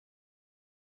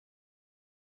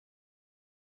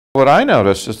What I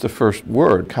notice is the first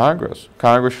word, Congress.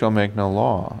 Congress shall make no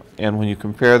law. And when you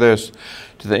compare this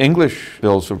to the English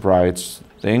Bills of Rights,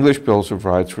 the English Bills of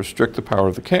Rights restrict the power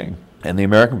of the king. And the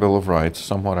American Bill of Rights,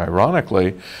 somewhat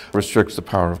ironically, restricts the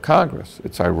power of Congress.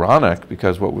 It's ironic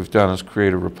because what we've done is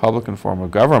create a Republican form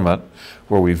of government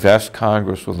where we vest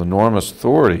Congress with enormous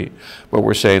authority, but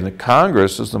we're saying that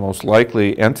Congress is the most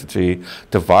likely entity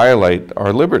to violate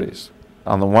our liberties.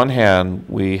 On the one hand,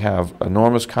 we have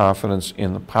enormous confidence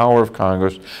in the power of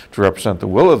Congress to represent the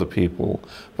will of the people,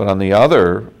 but on the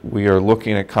other, we are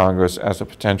looking at Congress as a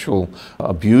potential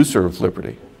abuser of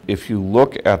liberty. If you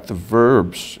look at the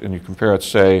verbs and you compare it,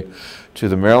 say, to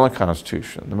the Maryland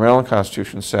Constitution, the Maryland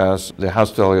Constitution says the House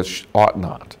of Delegates ought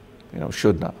not,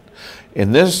 should not.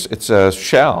 In this, it says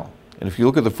shall. And if you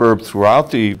look at the verb throughout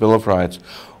the Bill of Rights,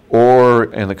 or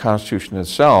in the Constitution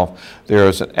itself, there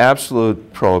is an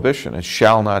absolute prohibition. It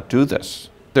shall not do this.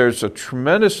 There's a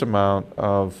tremendous amount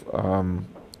of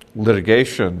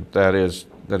litigation that is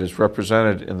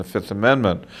represented in the Fifth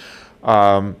Amendment.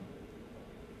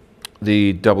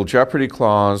 The double jeopardy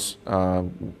clause,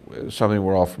 something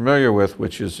we're all familiar with,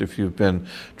 which is if you've been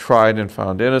tried and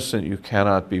found innocent, you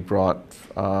cannot be brought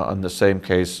on the same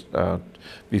case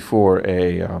before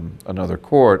another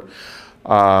court.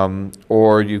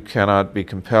 Or you cannot be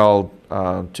compelled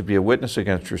to be a witness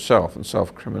against yourself in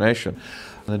self-incrimination.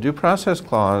 The Due Process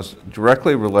Clause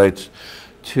directly relates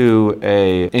to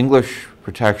an English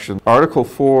protection. Article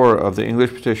 4 of the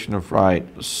English Petition of Right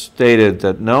stated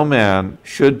that no man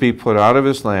should be put out of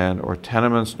his land or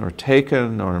tenements, nor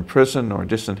taken, nor imprisoned, nor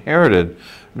disinherited,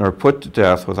 nor put to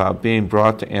death without being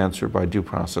brought to answer by due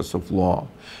process of law.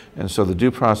 And so the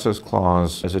Due Process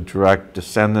Clause is a direct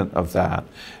descendant of that,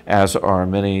 as are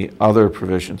many other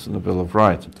provisions in the Bill of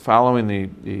Rights. Following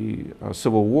the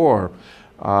Civil War,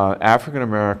 African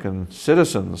American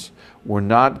citizens were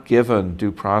not given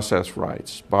due process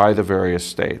rights by the various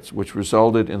states, which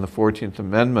resulted in the 14th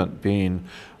Amendment being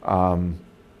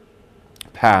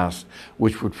passed,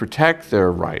 which would protect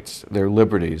their rights, their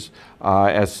liberties,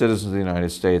 as citizens of the United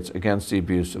States against the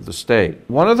abuse of the state.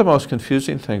 One of the most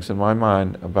confusing things in my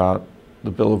mind about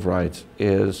the Bill of Rights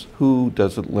is who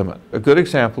does it limit. A good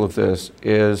example of this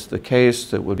is the case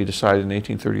that would be decided in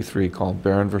 1833 called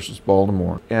Barron versus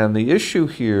Baltimore. And the issue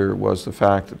here was the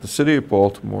fact that the city of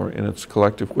Baltimore, in its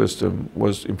collective wisdom,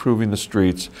 was improving the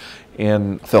streets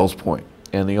in Fells Point.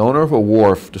 And the owner of a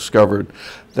wharf discovered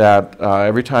that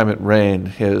every time it rained,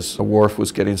 his wharf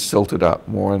was getting silted up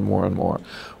more and more and more.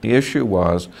 The issue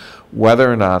was whether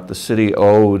or not the city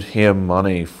owed him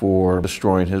money for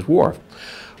destroying his wharf.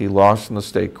 He lost in the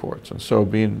state courts, and so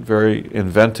being very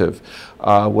inventive,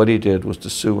 what he did was to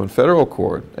sue in federal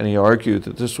court, and he argued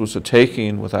that this was a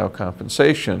taking without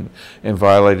compensation and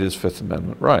violated his Fifth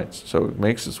Amendment rights. So it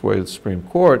makes its way to the Supreme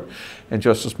Court, and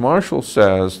Justice Marshall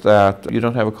says that you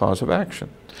don't have a cause of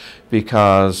action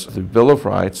because the Bill of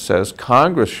Rights says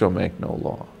Congress shall make no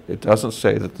law. It doesn't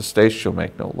say that the states shall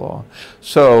make no law.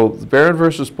 So the Barron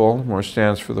versus Baltimore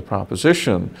stands for the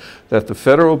proposition that the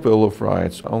Federal Bill of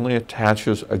Rights only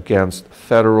attaches against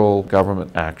federal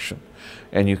government action,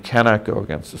 and you cannot go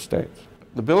against the states.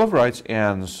 The Bill of Rights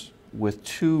ends with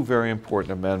two very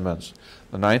important amendments,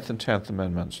 the 9th and 10th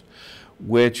Amendments,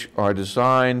 which are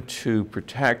designed to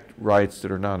protect rights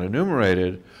that are not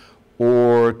enumerated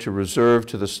or to reserve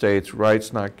to the states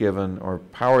rights not given or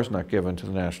powers not given to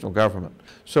the national government.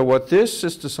 So what this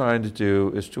is designed to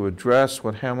do is to address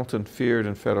what Hamilton feared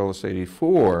in Federalist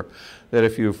 84, that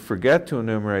if you forget to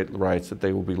enumerate rights, that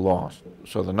they will be lost.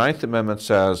 So the 9th Amendment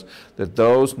says that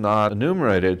those not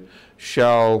enumerated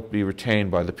shall be retained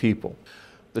by the people.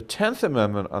 The 10th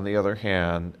Amendment, on the other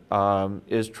hand,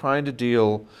 is trying to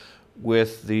deal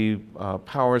with the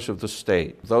powers of the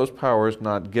state. Those powers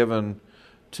not given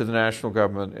to the national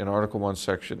government in Article 1,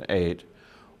 Section 8,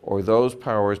 or those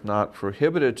powers not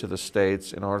prohibited to the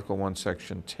states in Article 1,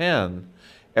 Section 10,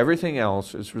 everything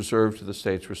else is reserved to the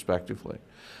states respectively.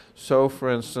 So, for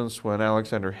instance, when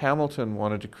Alexander Hamilton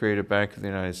wanted to create a Bank of the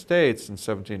United States in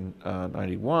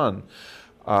 1791,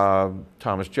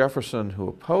 Thomas Jefferson, who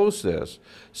opposed this,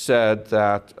 said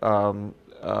that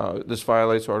this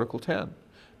violates Article 10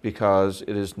 because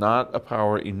it is not a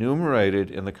power enumerated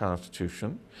in the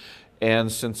Constitution.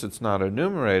 And since it's not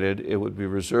enumerated, it would be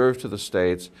reserved to the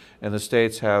states, and the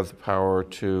states have the power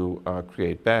to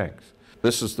create banks.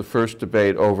 This is the first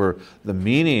debate over the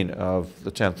meaning of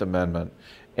the 10th Amendment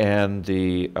and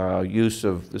the use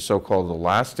of the so-called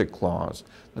elastic clause,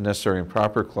 the necessary and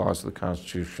proper clause of the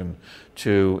Constitution,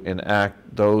 to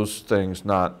enact those things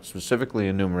not specifically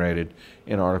enumerated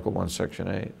in Article 1, Section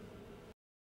 8.